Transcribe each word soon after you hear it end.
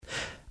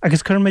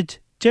Agus churmid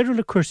deirú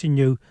le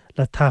cuasaí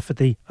le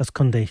Taifeadaí as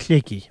chundé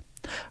Shligigh.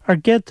 Ar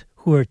gcéad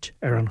thuairt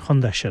ar an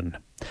chunda sin,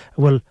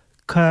 bhfuil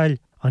cáil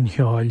an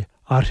cheáil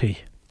arthaí.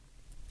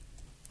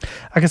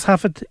 Agus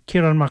hafad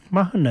Ciarán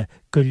MacMathúna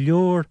go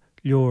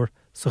leor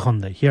sa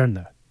chunda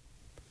dhéarna.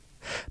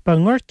 Ba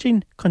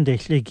Ghoirtín chundé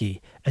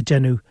Shligigh a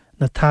genú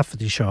na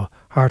Taifeadaí seo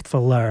thart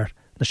bhliain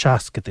na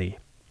seascadaí.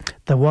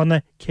 Da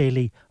bhaine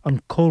céalaí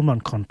an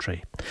Coleman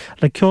Country,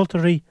 le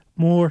ceoltarí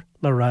mór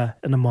le rá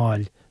ina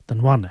máil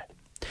den bhaine.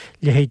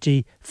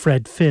 Lehéidí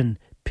Fred Finn,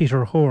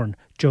 Peter Horan,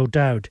 Joe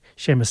Dowd,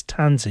 Seamus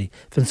Tansey,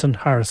 Vincent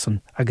Harrison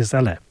agus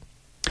eile.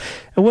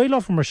 A bhfuil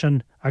áfar mar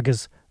sin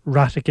agus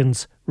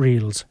Rattigans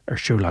Reels ar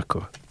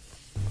Siúlach.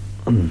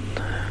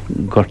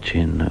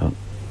 Ghoirtín,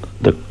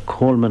 the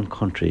Coleman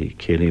Country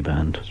Ceilí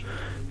Band,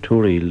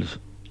 2 reels.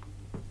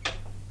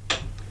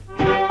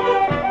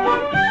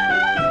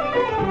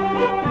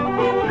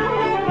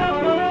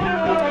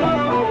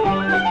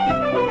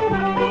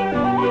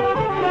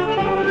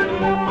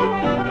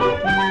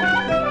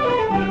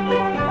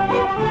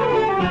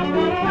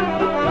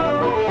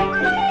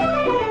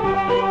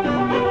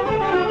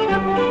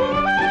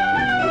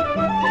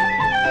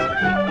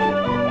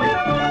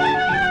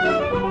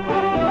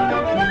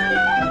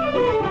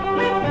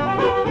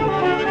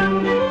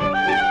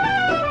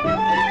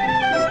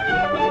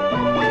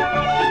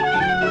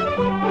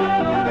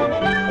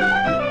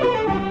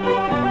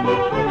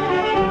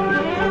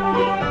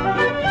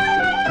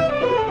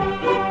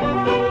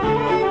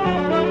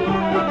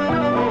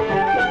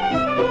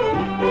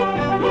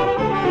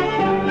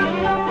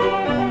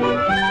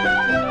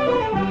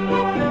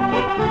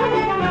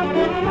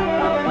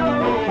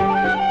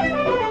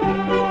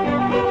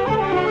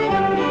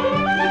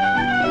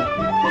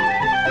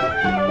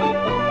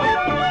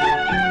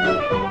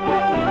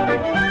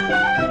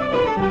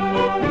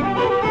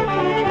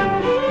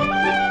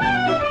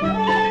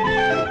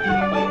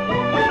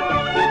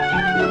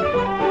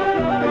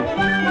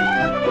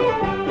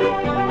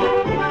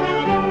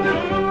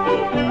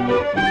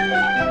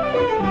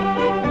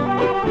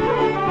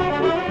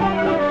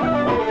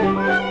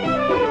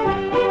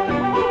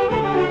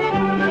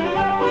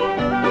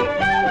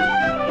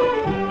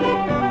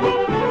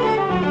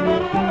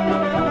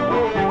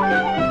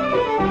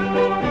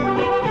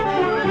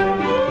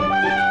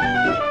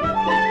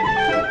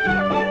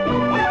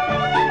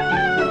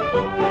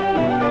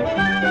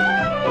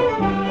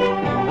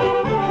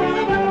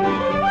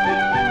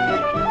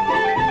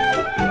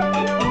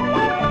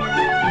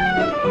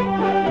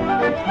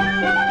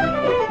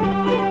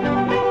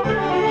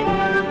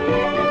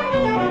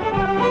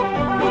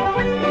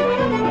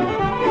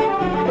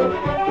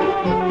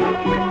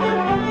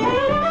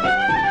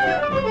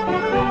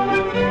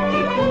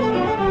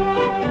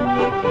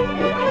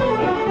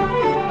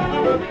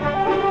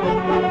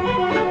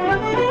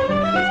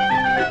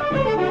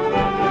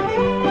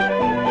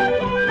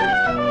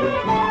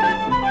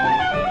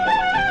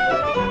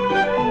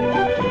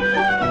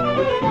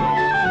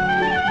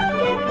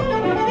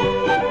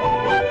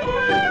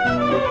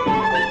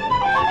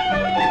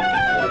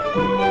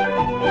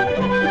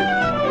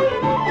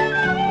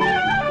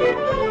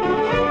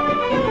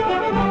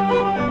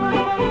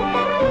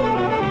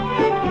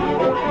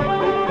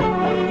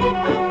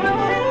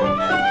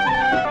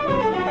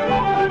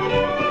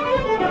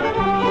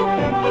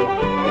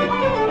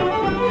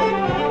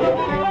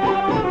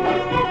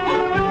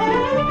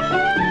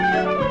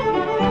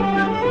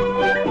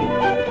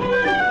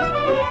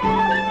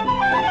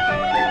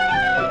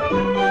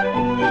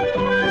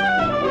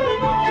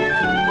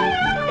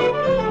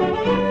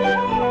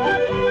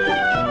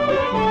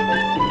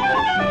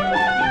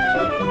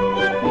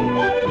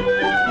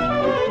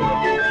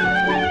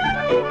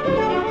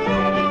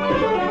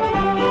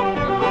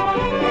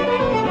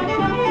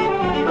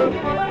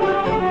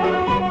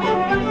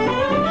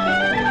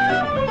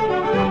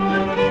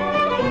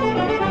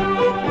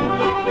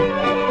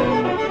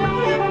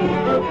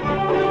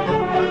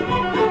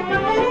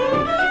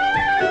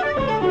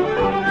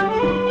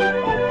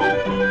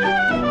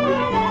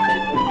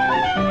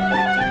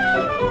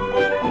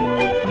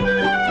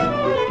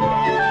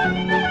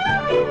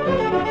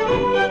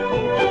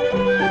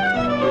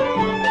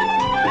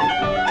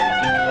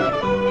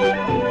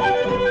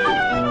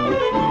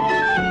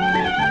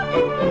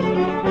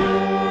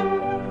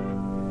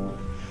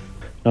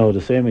 Now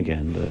the same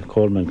again, the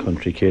Coleman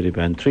Country Ceilí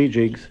Band, 3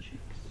 jigs.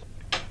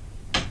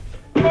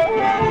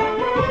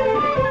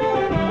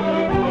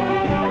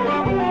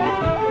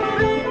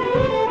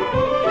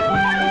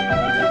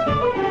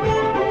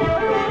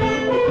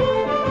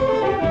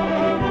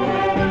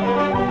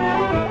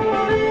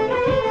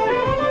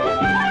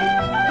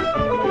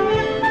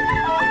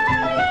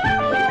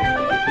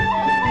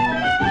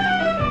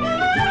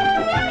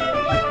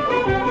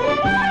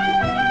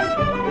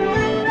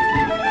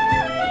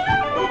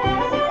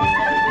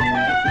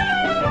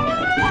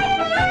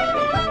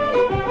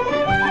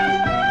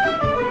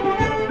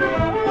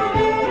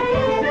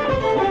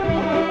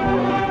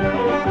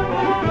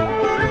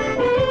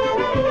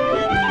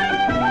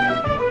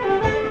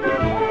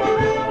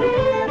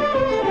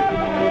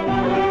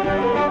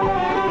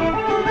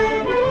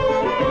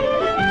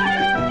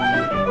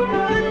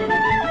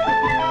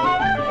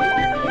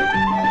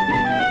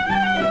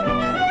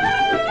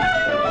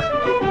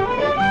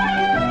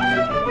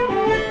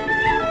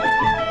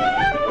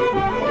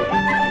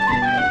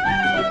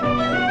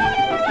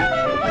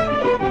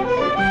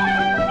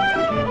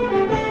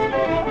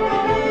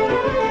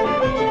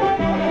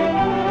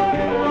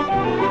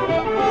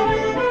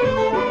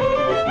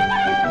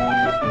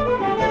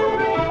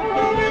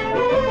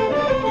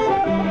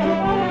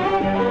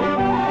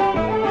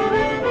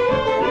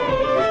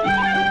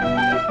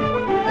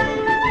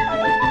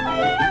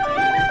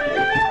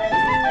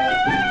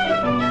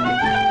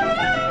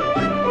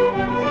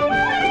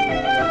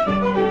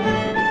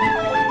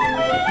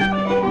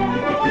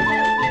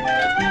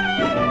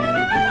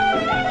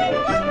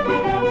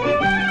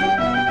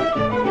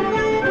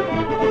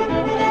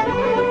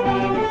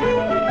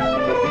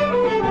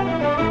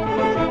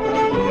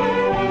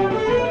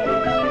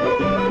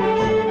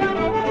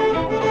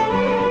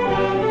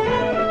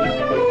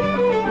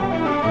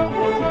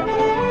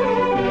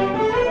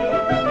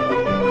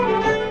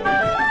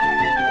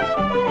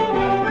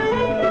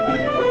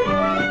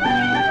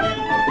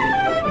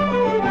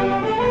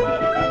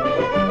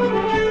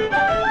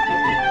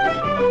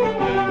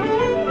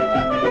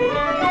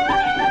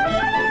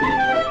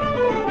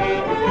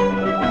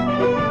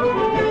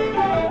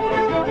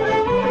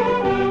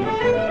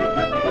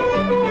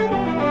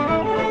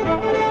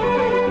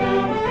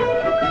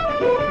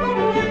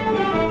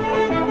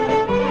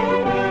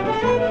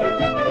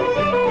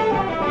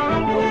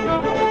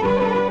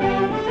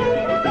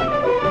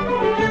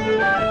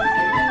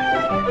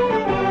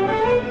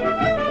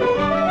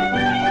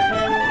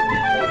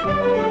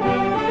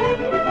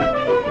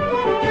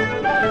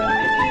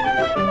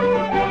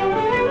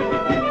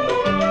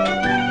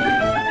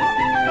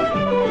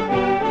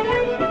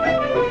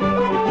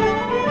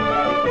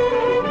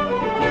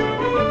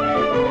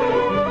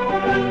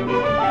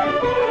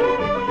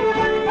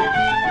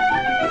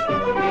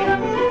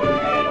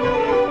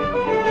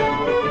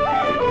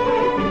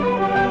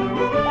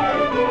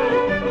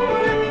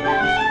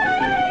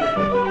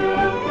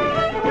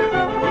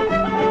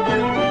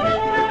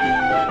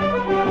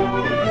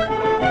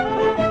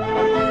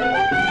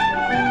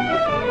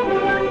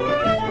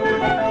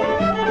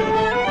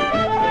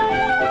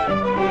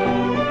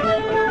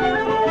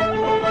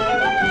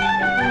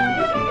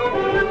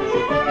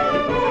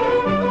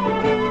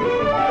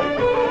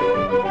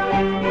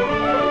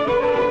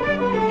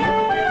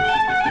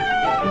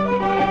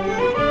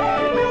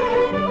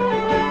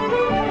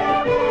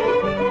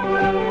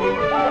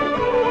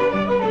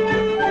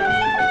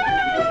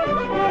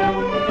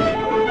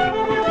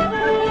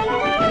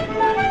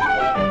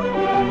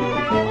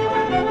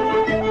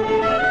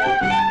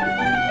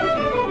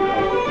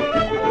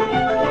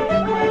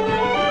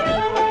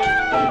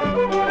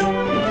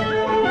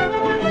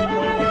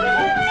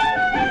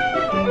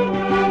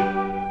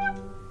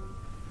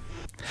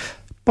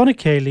 Bonna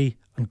céalaí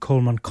an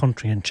Coleman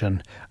Country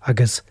sin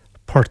agus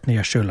Portnaí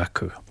a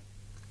Siúlach.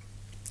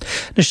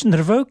 Nis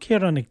nar bhóg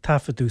Ciarán ag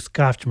taifeadú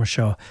scafte mar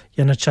seo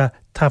dhéanana se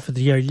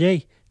taifeadaí ar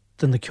lé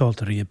den na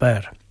ceoltarí a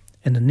bear,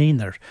 ina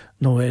níonar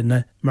nó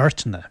ina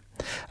Mertine.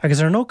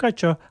 Agus ar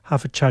nócaidteo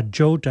hafad se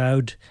Joe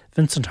Dowd,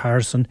 Vincent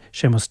Harrison,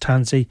 Seamus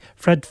Tansey,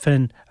 Fred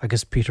Finn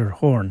agus Peter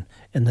Horan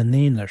ina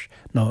níonar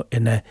nó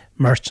ina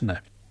Mertine.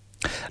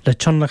 Le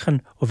tionlachan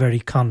ó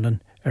bherí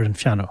Conlon ar an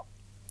fianó.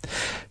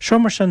 Seo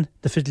mar sin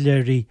de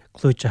fiddléirí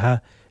clúitethe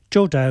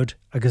Joe Dowd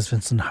agus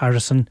Vincent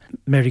Harrison,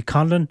 Mary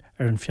Conlon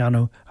ar an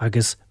fianó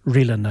agus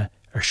rialana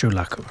ar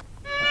Siúlach.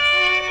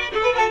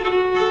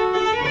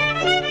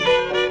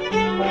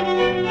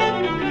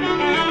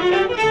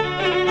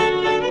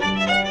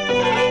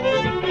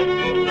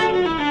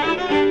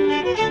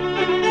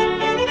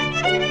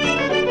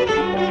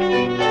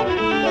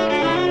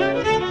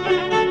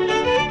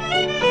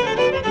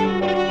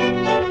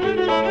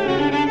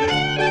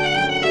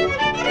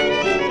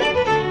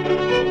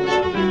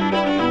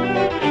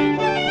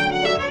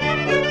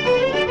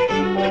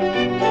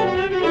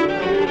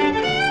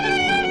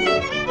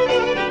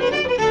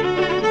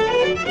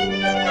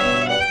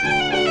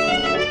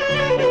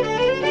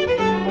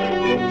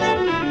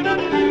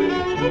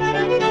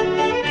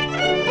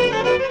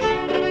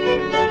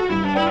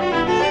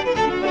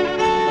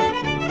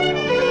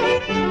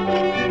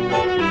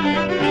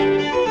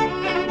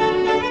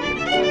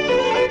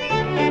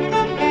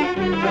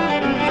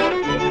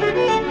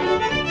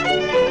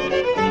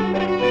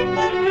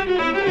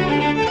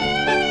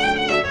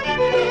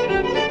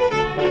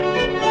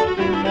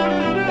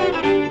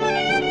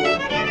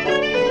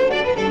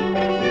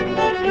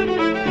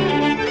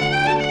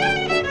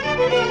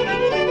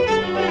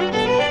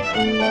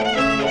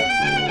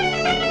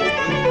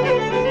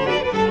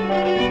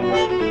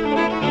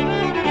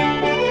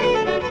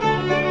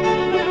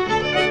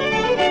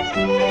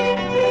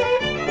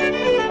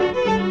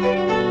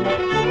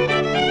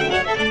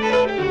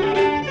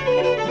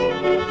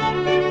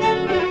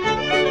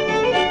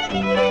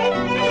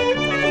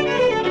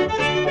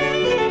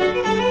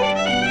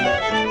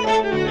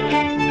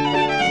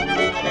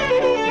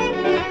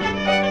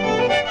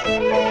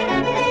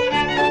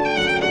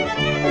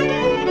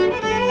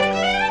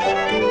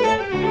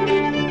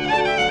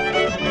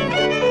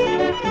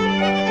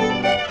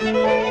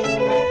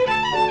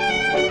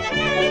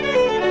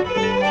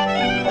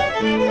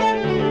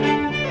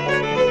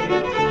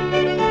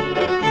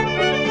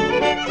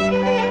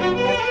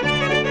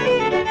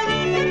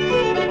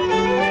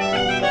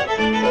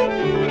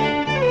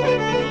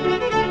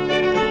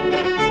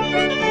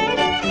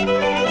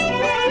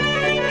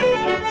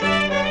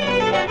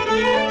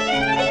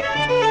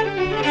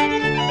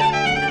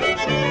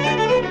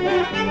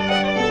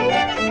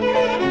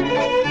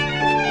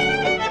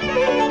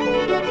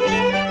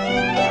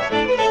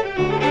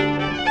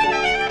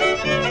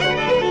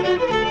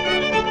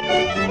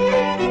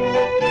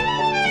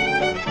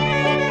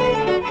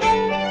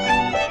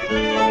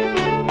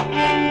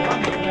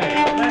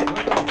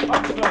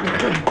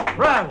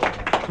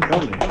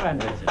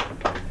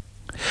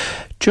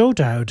 Joe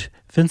Dowd,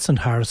 Vincent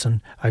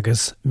Harrison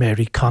agus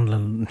Mary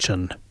Conlon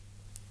sin.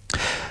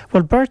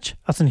 Well, Bert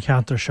as an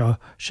cheantar seo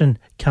sin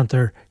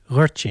ceantar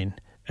Ghoirtín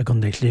a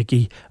gon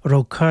Shligigh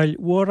ró Ceol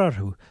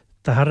mhórarthú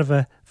de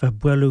Harbheith bheith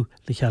builú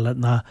le cheile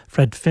na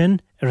Fred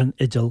Finn ar an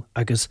idir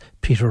agus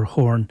Peter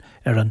Horan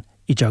ar an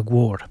ideag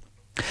mhór.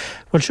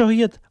 Well, seo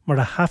iad mar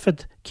a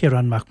hafad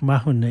Ciarán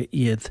MacMathúna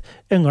iad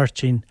in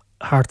Ghoirtín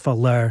hartfá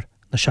léir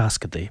na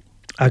Seascadaí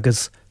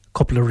agus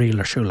coppla rial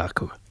ar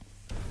Siúlach.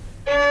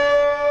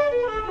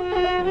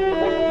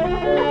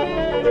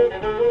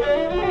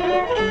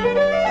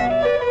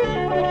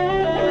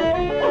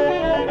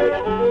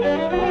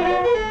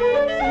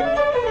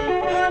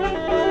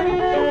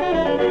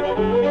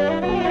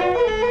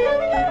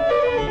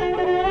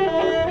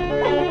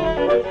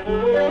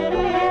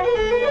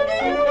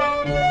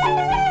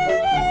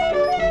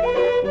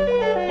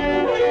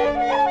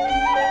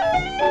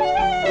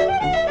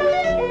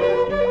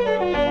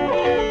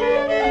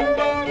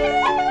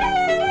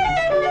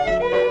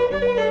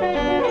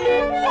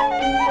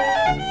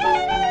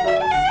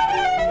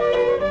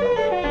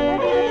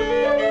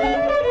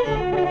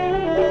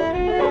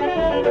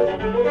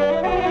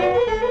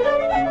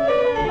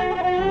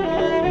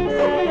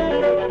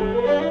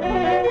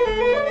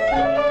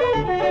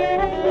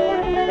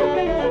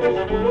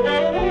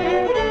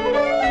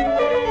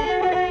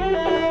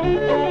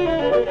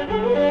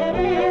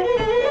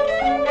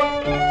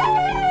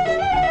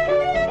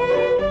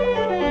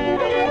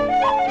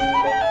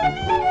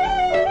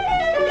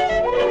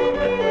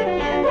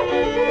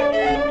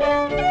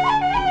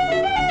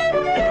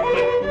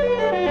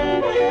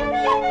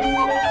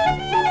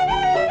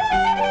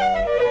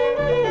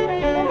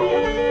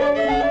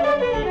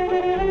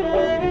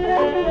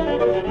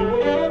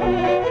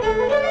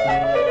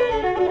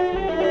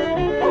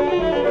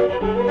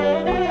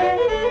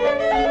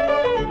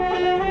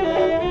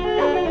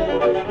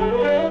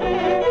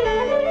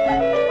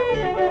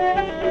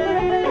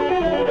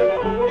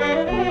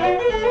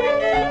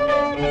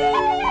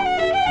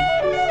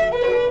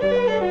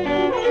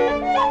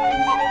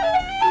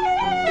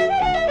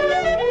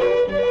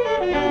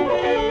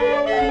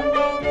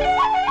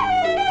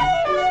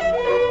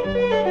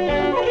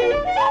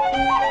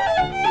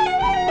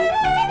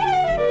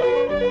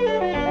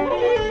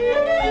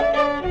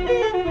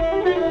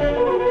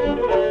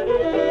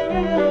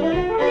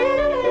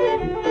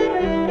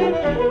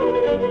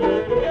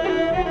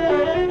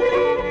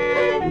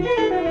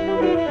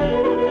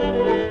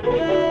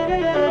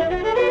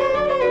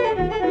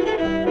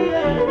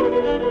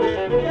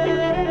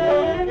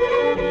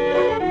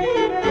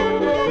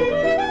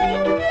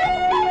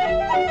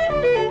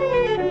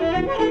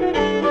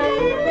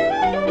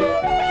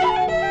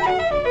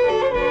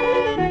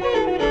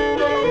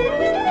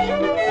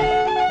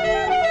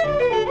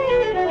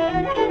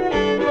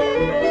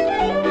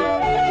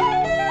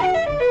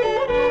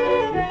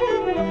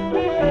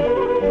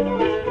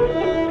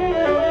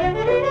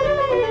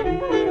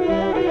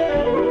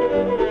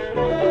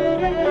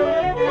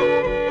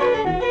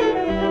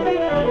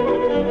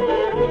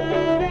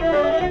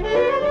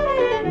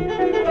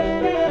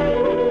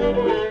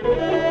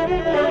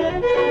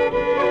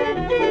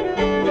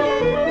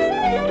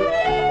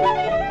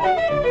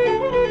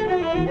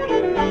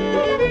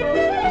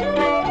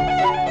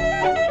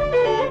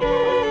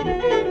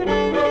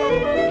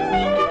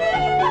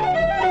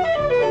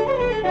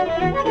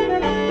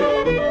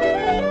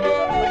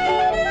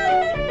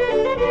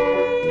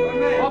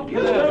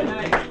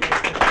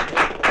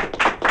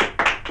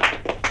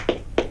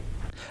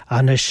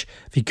 Anis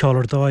bhí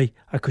Ceolardáid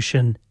acu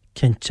sin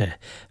cinnte.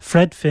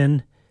 Fred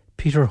Finn,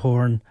 Peter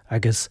Horan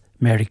agus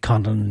Mary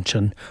Condon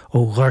sin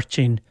ó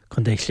Ghoirtín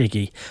chun é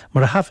Shligigh.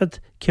 Mar a hafad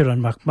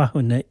Ciarán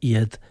MacMathúna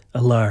iad a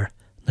lár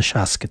na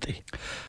seascataí.